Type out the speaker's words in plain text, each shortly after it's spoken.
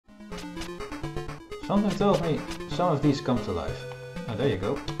Something tells me some of these come to life. Oh, there you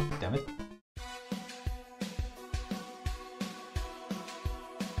go. Damn it.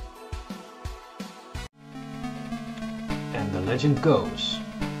 And the legend goes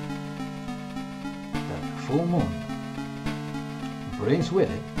that the full moon brings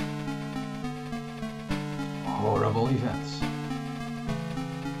with it horrible events.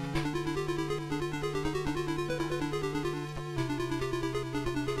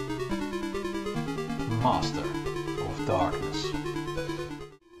 Master of Darkness.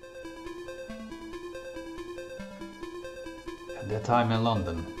 At that time in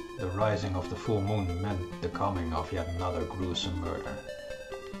London, the rising of the full moon meant the coming of yet another gruesome murder.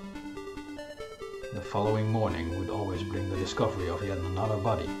 The following morning would always bring the discovery of yet another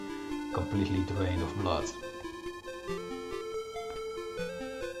body, completely drained of blood.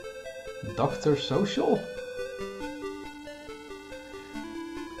 Dr. Social?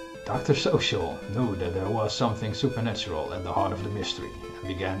 Dr. Social knew that there was something supernatural at the heart of the mystery and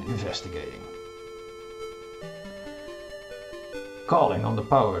began investigating. Calling on the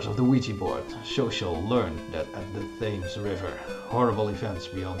powers of the Ouija board, Social learned that at the Thames River, horrible events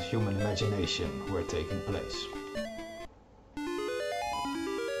beyond human imagination were taking place.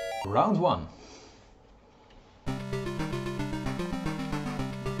 Round 1.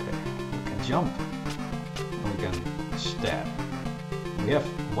 Okay, we can jump and we can stab. We have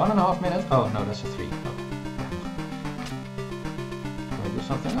 1.5 minutes. Oh no, that's a 3. Okay. Can we do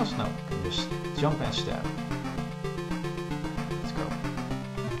something else? No, we can just jump and stab. Let's go.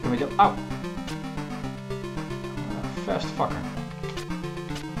 Can we jump? Ow! Fast fucker.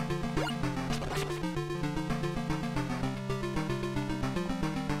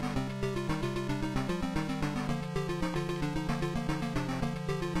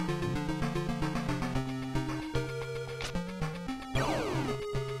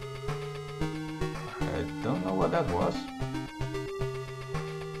 I don't know what that was.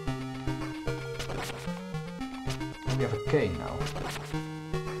 We have a cane now.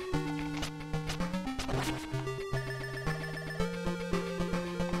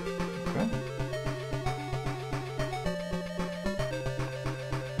 Okay.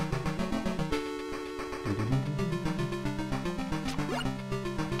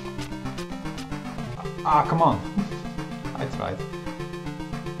 Ah, come on. I tried.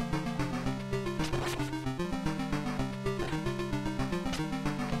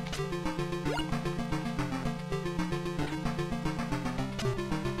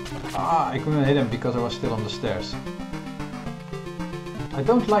 Ah, I couldn't hit him because I was still on the stairs. I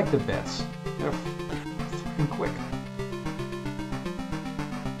don't like the bats. They're freaking quick.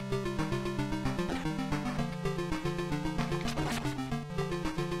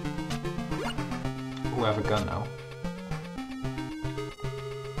 Ooh, I have a gun now.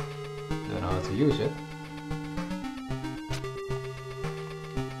 Don't know how to use it.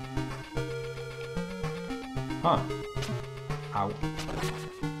 Huh. Ow.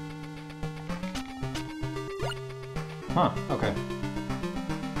 Huh, okay.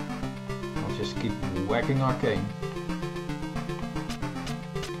 I'll just keep whacking arcane.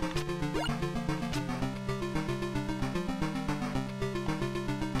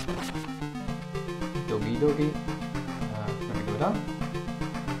 Doggy doggy. Let me go down.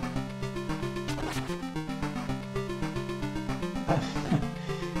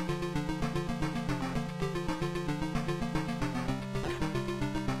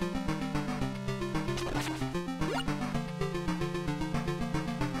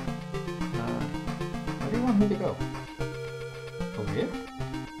 Where do you want me to go? Over here?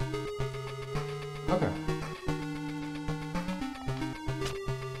 Okay.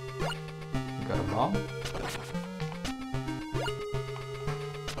 Got a bomb.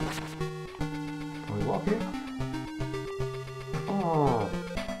 Can we walk here? Oh.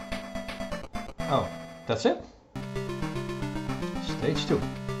 Oh, that's it? Stage 2.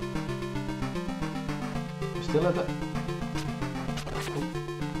 We're still at the...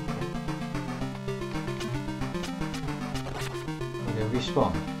 Okay,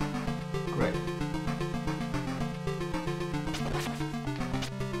 respawn. Great.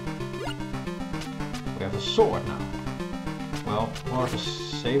 We have a sword now. Well, more of a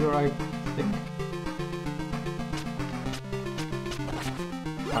saber, I think.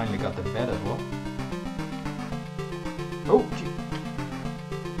 Finally got the bed as well. Oh, gee.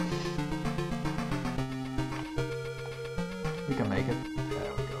 We can make it.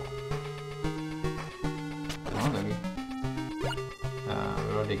 There we go. Come on, Dougie.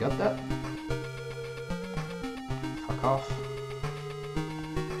 We already got that. Fuck off.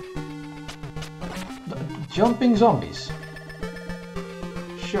 Jumping zombies.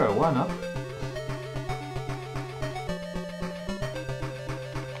 Sure, why not?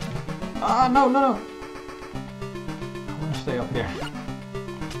 Ah, no, no, no! I want to stay up here.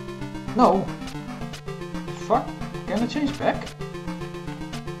 No! Fuck, can I change back?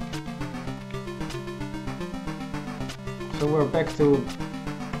 So we're back to...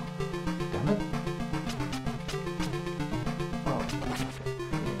 Damn it. Oh,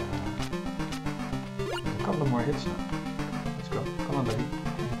 yeah. A couple more hits now. Let's go. Come on, baby.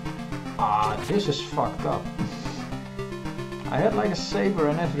 Ah, this is fucked up. I had like a saber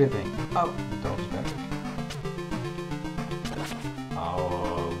and everything. Oh, the dog's back.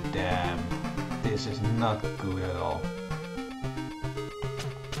 Oh, damn. This is not good at all.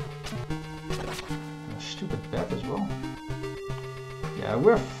 A stupid bat as well. Yeah,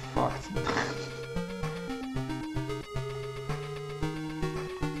 we're fucked.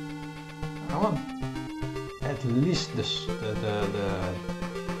 I want at least this,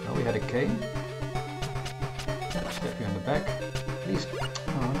 no, we had a cane. Stab you in the back. Please.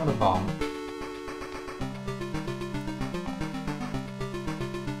 Oh, another bomb.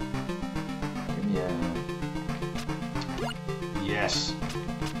 Give me a... Yes.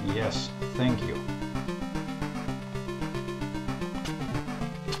 Yes. Thank you.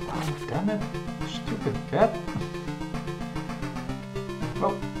 Oh, damn it. Stupid bat.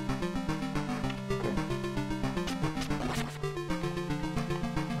 Well. Okay.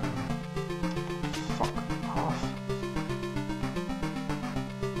 Fuck off.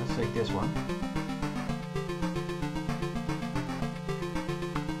 Let's take this one.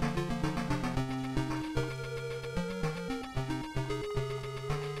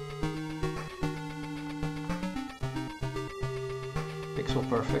 Pixel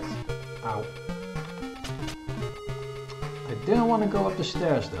perfect. Ow. I didn't want to go up the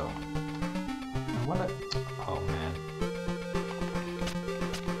stairs though. I want to... Oh man.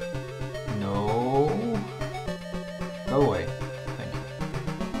 No. Go away. Thank you.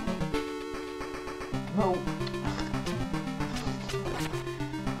 No.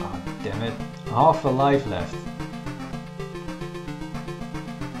 Oh damn it. Half a life left.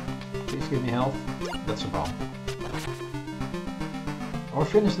 Please give me health. That's a bomb. Or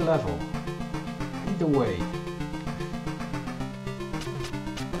finish the level. Either way.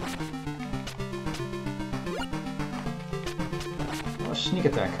 Oh, sneak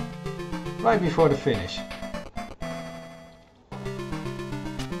attack. Right before the finish.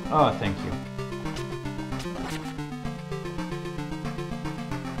 Oh, thank you.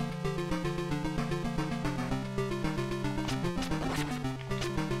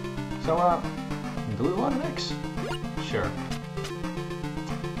 So, do we want an X? Sure.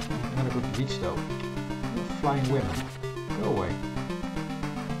 Not a good reach though. Flying women. Go away.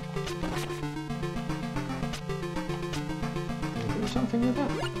 Can we do something with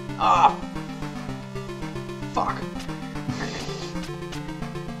that? Ah! Fuck!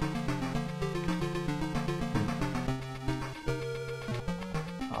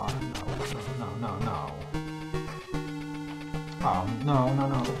 Oh no, no, no, no. Oh no, no,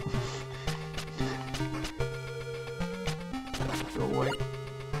 no. Go away.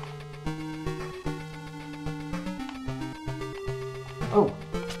 Oh!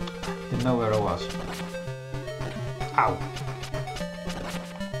 Didn't know where I was. Ow!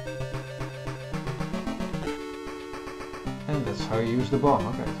 And that's how you use the bomb.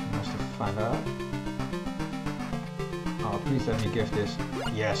 Okay, nice to find out. Oh, please let me give this.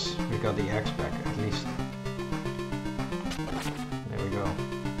 Yes, we got the X back at least. There we go.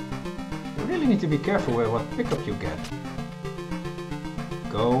 You really need to be careful with what pickup you get.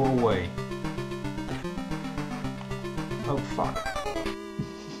 Go away. Oh fuck.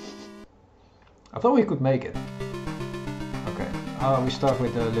 I thought we could make it. Okay. We start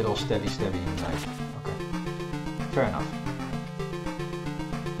with a little stabby knife. Okay. Fair enough.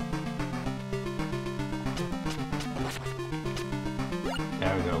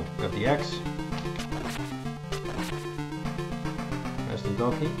 There we go. Got the X. There's the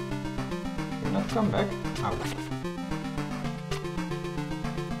doggy. You're not come back. Ow.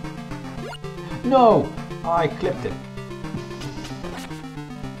 No! I clipped it.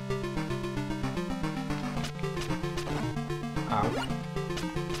 Ow.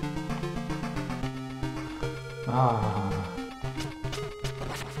 Ah.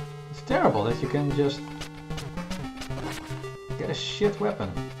 It's terrible that you can just get a shit weapon.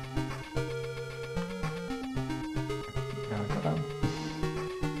 Got him.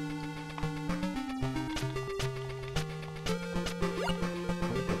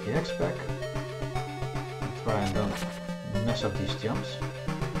 Put the X back. Try and don't mess up these jumps.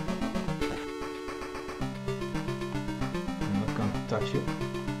 I'm not going to touch you.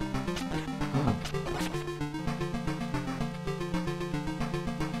 Ah.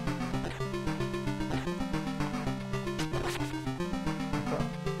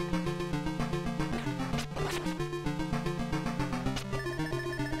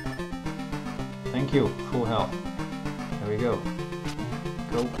 Thank you. Full health. There we go.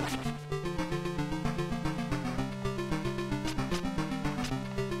 Go.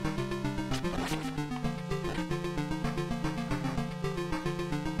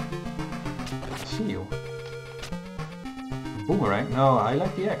 See you. Boomerang? No, I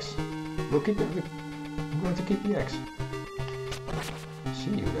like the X. We'll keep it. I'm going to keep the X.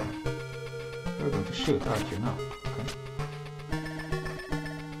 See you there. You're going to shoot, aren't you? No. Okay.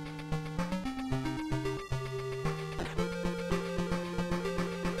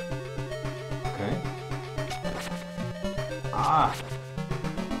 Okay. Ah!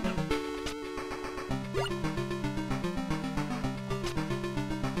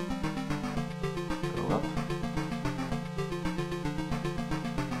 Go up.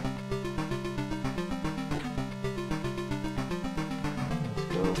 Let's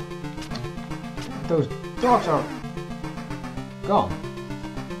go. Those dogs are gone.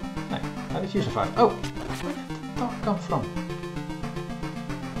 Hey, how did you survive? Oh! Where did the dog come from?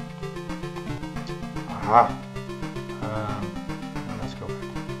 Aha! Let's go back.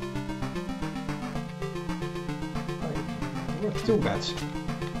 There were 2 bats.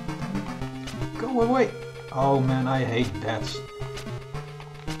 Go away! Oh man, I hate bats.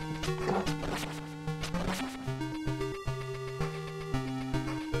 God.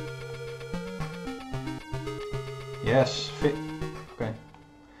 Yes, fit. Okay.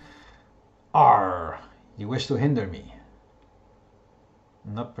 R. You wish to hinder me?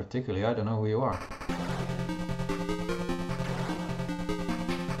 Not particularly, I don't know who you are.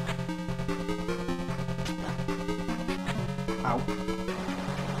 Ow.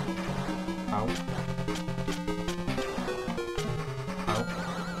 Ow. Ow.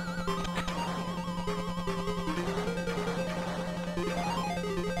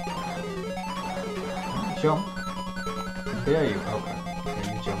 Jump. There you go. Okay.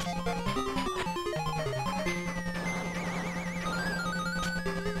 There you jumped.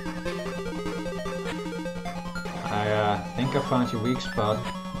 I think I found your weak spot.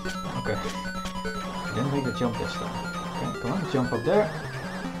 Okay. Didn't make the jump this time. Okay, come on, jump up there.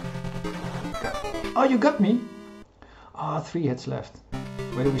 Okay. Oh, you got me! Ah, 3 hits left.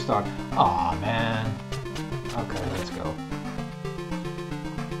 Where do we start? Aw, man. Okay, let's go.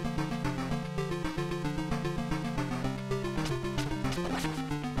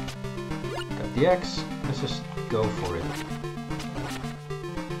 Got the X. Let's just go for it.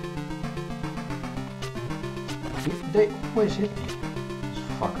 They always hit me. Those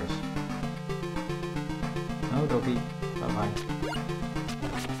fuckers. No, doggy. Bye-bye.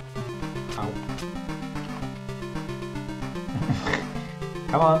 Ow.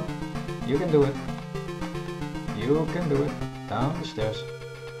 Come on. You can do it. You can do it. Down the stairs.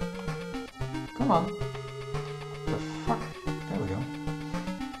 Come on. The fuck? There we go.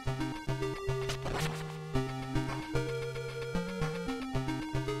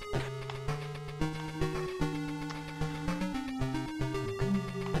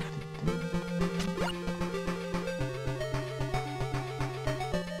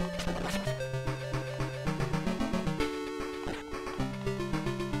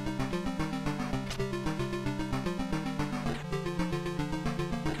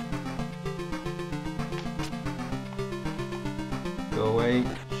 Go away,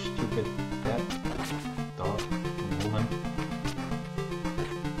 stupid bat, dog, woman.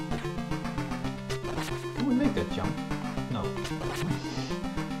 Can we make that jump? No.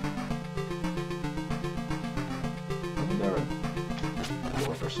 Isn't there a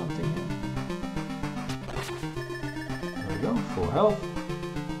door or something here? There we go, full health.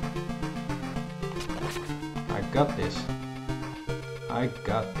 I got this. I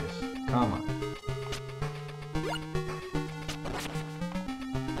got this. Come on.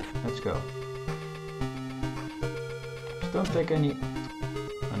 Let's go. Just don't take any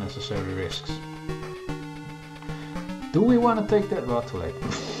unnecessary risks. Do we want to take that? Well, too late.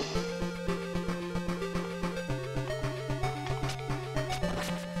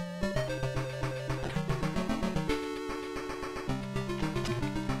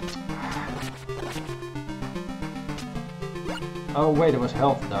 Oh wait, there was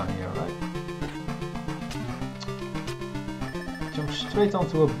health down here, right? Jump straight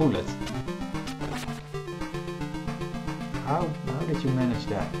onto a bullet. How did you manage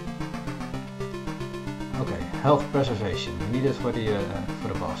that? Okay, health preservation. We need it for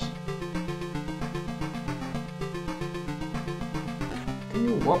the boss. Can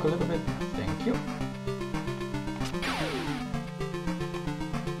you walk a little bit? Thank you.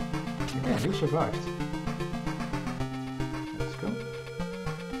 Yeah, you survived. Let's go.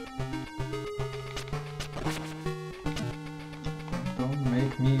 Don't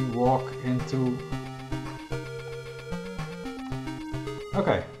make me walk into...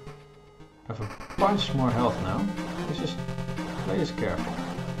 Okay. I have a bunch more health now. Let's just play this careful.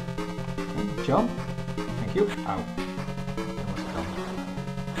 Okay, jump. Thank you. Ow. That was dumb.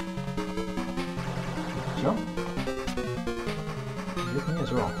 Jump. You hit me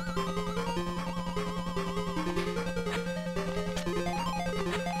as well.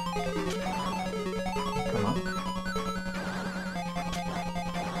 Come on.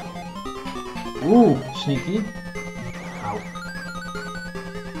 Ooh, sneaky. Ow.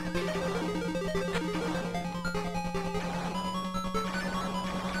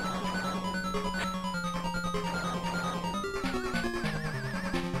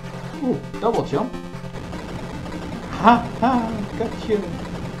 Ooh, double jump. Ha ha, got you.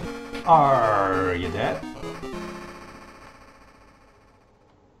 Are you dead?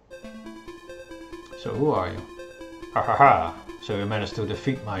 So who are you? Ha ha ha. So you managed to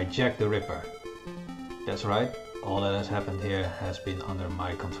defeat my Jack the Ripper. That's right, all that has happened here has been under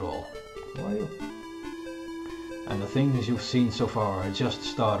my control. Who are you? And the things you've seen so far are just the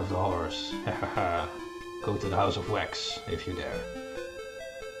start of the horrors. Ha ha ha. Go to the House of Wax, if you dare.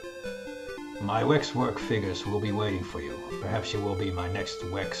 My waxwork figures will be waiting for you. Perhaps you will be my next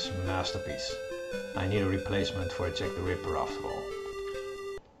wax masterpiece. I need a replacement for Jack the Ripper after all.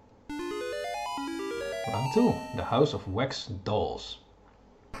 Round 2. The House of Wax Dolls.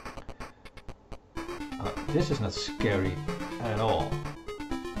 This is not scary at all.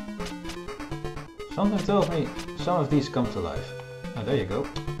 Something tells me some of these come to life. Oh, there you go.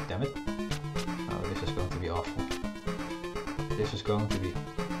 Damn it. Oh, this is going to be awful. This is going to be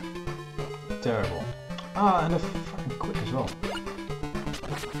terrible. Ah, and they're fucking quick as well.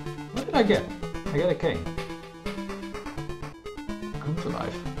 What did I get? I get a cane. Come to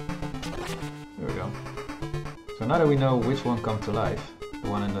life. There we go. So now that we know which one come to life, the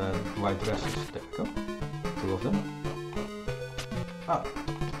one in the white dresses, there we go. 2 of them. Ah,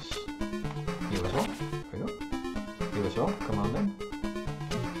 you as well. There we go. You as well. Come on then.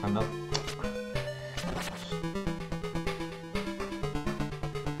 I'm not.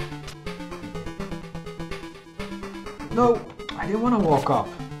 No, I didn't want to walk up.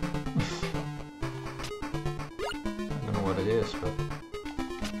 I don't know what it is, but...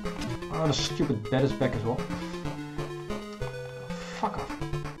 Oh, the stupid bed is back as well. Fuck off.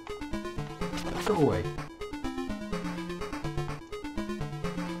 Go away.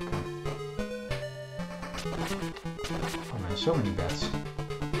 Oh man, so many beds.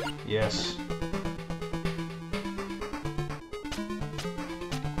 Yes.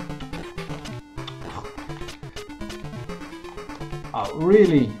 Oh,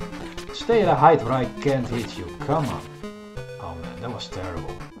 really? Stay at a height where I can't hit you. Come on. Oh man, that was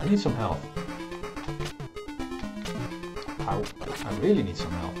terrible. I need some health. Ow. I really need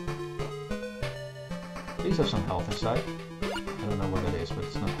some health. Please have some health inside. I don't know what it is, but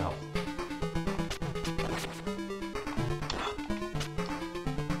it's not health.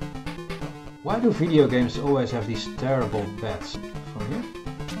 Why do video games always have these terrible beds? From here?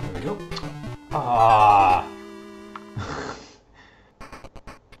 There we go. Ah!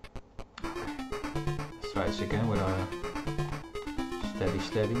 Let's try this again with our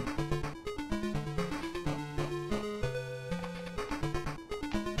stabby.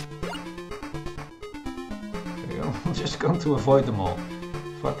 There we go. I'm just going to avoid them all.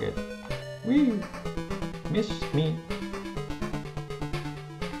 Fuck it. Wee! Missed me.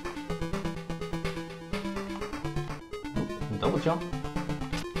 Double jump.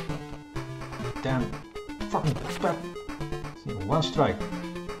 Damn. Fucking crap. One strike.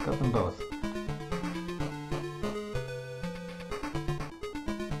 Got them both.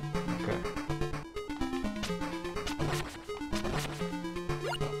 Okay.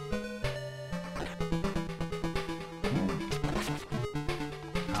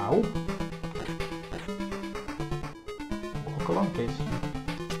 Ow. Walk along, please.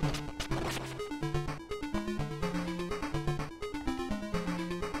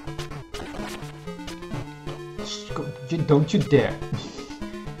 Don't you dare.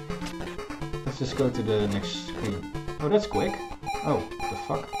 Let's just go to the next screen. Oh, that's quick. Oh, the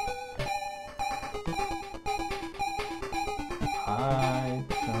fuck? I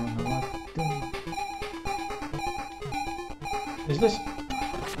don't know what to do. Is this?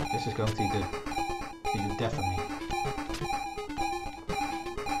 This is going to be the death of me.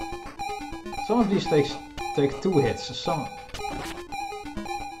 Some of these take 2 hits. Some.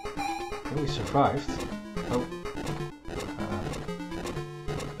 Okay, we survived. Oh.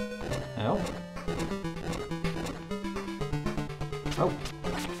 Help. Oh.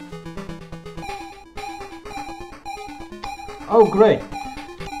 Oh, great.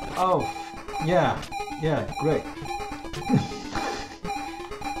 Oh, yeah, great.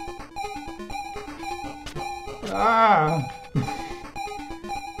 Ah!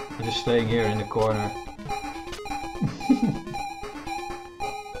 I'm just staying here in the corner.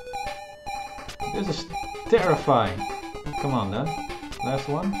 This is terrifying. Come on then. Last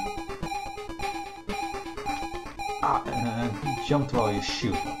one. Ah, you jumped while you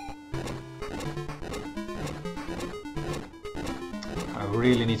shoot. I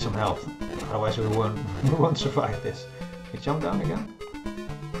really need some help. Otherwise we won't survive this. You jump down again?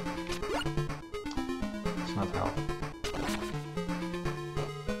 It's not help.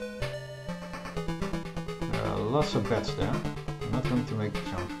 There are lots of bats there. I'm not going to make the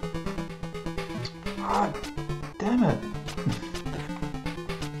jump. Ah, damn it!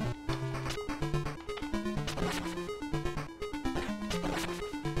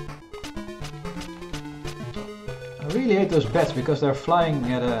 I really hate those bats because they're flying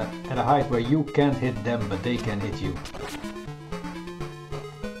at a height where you can't hit them, but they can hit you.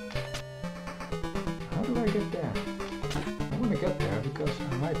 How do I get there? I want to get there because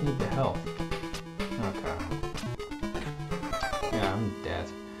I might need the health. Okay. Yeah, I'm dead.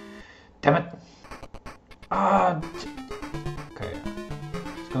 Damn it! Ah! Okay.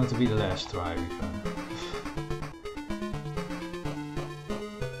 It's going to be the last try we've done.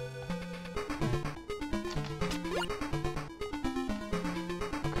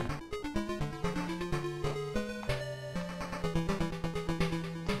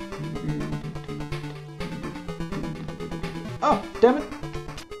 Oh, damn it!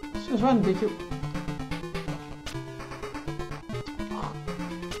 Since when did you?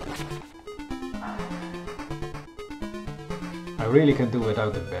 I really can do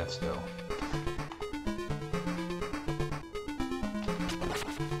without the bats though.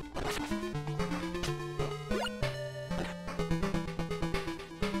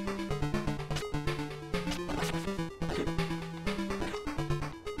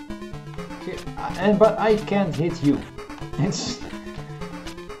 Okay, but I can't hit you. It's...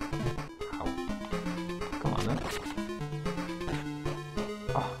 Ow. Come on then.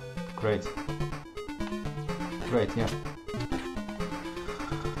 Oh, great. Great, yeah.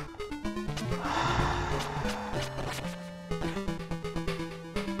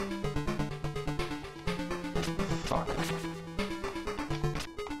 Fuck.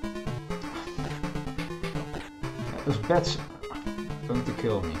 Yeah, those bats are going to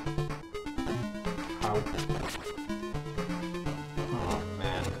kill me. Ow.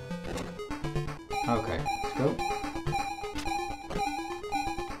 Okay, let's go.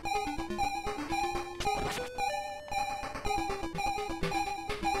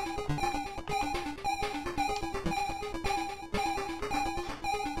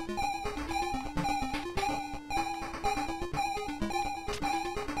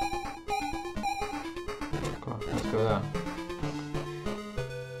 Come on, let's go down.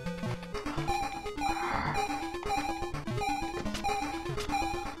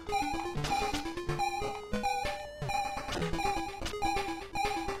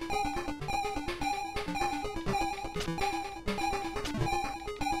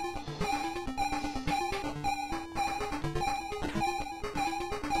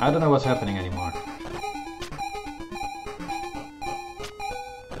 I don't know what's happening anymore.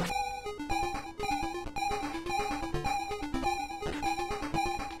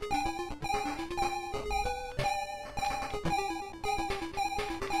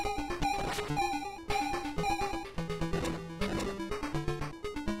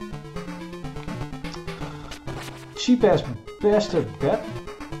 Cheap ass bastard bat.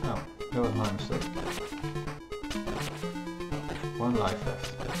 Oh, that was my mistake. One life left.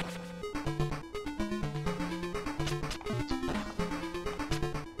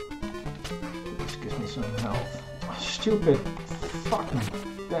 Some health. Oh, stupid fucking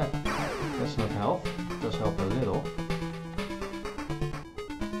bat. That's not health. It does help a little.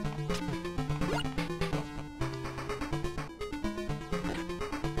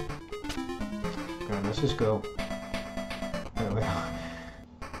 Okay, let's just go. There we are.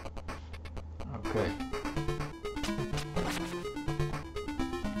 Okay.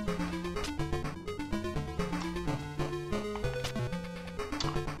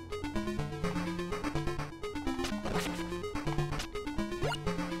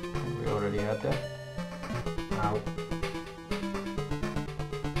 Already had that. Ow.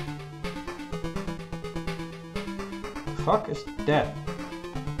 Fuck is that?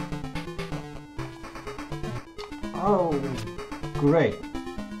 Oh, great.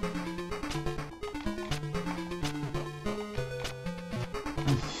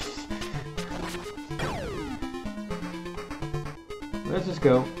 Let's just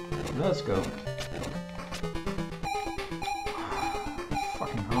go. Let's go.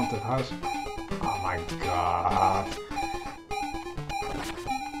 Fucking haunted house. Oh my god.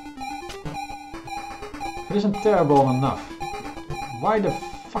 It isn't terrible enough. Why the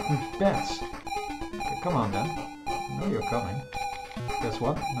fucking bats? Okay, come on then. I know you're coming. Guess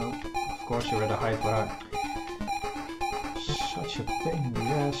what? No. Of course you're at a height where I... Such a pain in the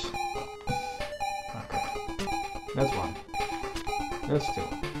ass. Okay. That's one. That's two.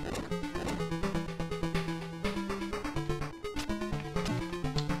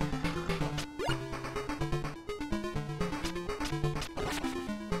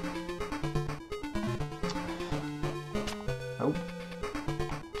 Oh.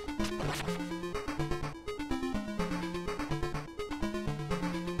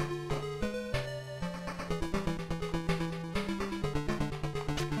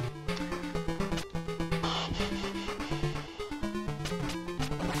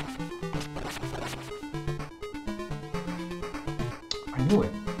 I knew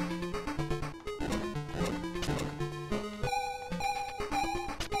it.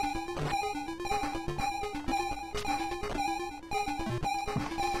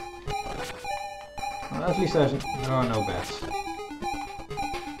 Well, at least there are no bats.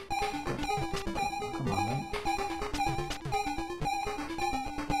 Come on then.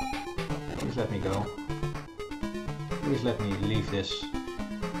 Please let me go. Please let me leave this.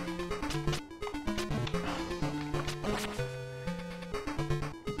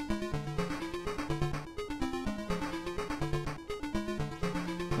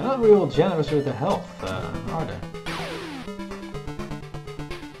 They're not real generous with the health, are they?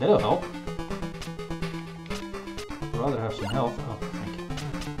 That'll help. I'd rather have some health. Oh, thank you.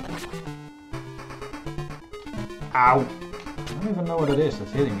 Ow! I don't even know what it is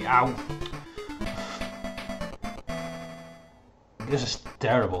that's hitting me. Ow! This is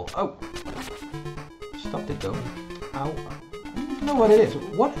terrible. Oh! Stopped it though. Ow! I don't even know what it is.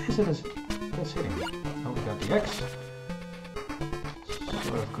 What is it that's hitting me? Oh, we got the X.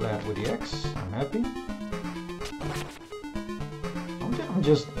 Sort of glad with the X. I'm happy. I'm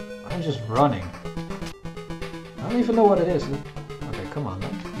just running. I don't even know what it is. Okay, come on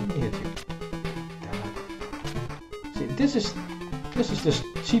then. Let me hit you. Damn it. See, this is just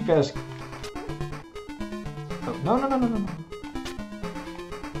cheap as. Oh, no.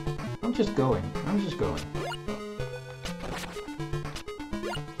 I'm just going.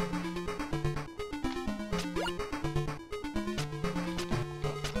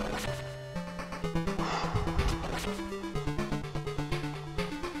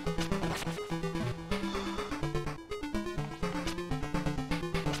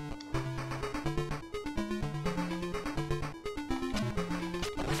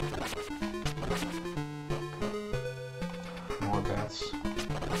 More bats. There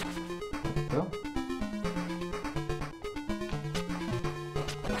we go.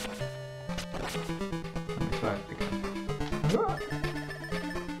 Let me try it again.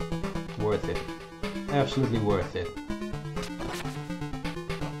 Worth it. Absolutely worth it.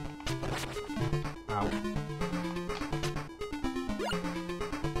 Ow.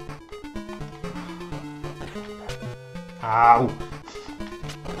 Ow!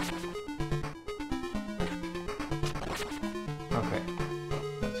 Okay,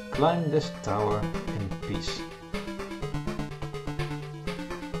 let's climb this tower in peace.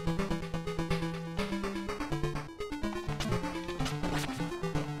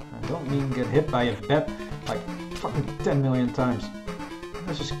 I don't mean get hit by a bat like fucking 10 million times.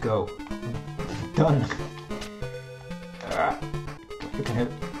 Let's just go. I'm done. You can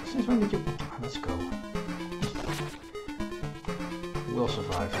hit. Since when did you? Let's go. We'll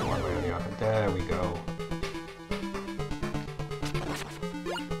survive one way or the other. There we go.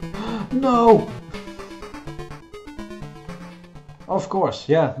 No! Of course,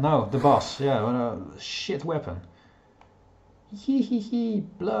 yeah, no, the boss. Yeah, what a shit weapon. Hee hee hee,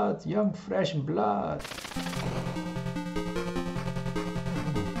 blood, young fresh blood.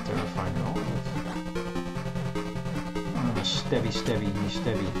 Terrifying, all of it. Stabby.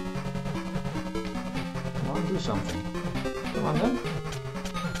 Come on, do something. Come on then.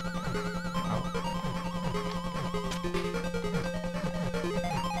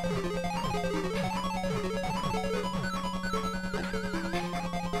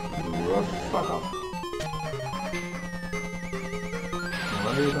 Fuck off.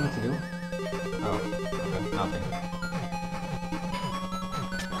 What are you going to do? Oh, okay, nothing.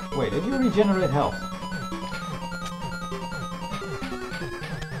 Wait, did you regenerate health?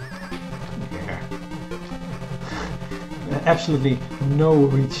 Yeah. Absolutely no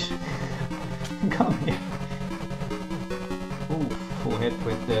reach. Come here. Ooh, hit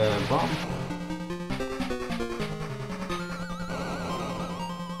with the bomb.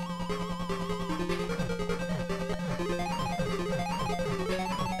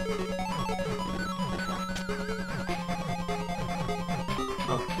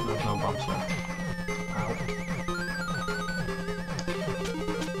 Oh, there's no bombs left. Ow.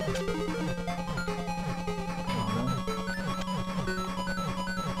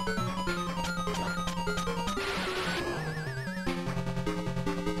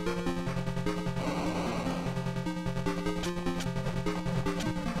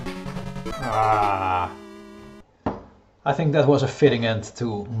 Ah, I think that was a fitting end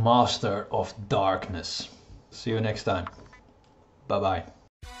to Master of Darkness. See you next time. Bye bye.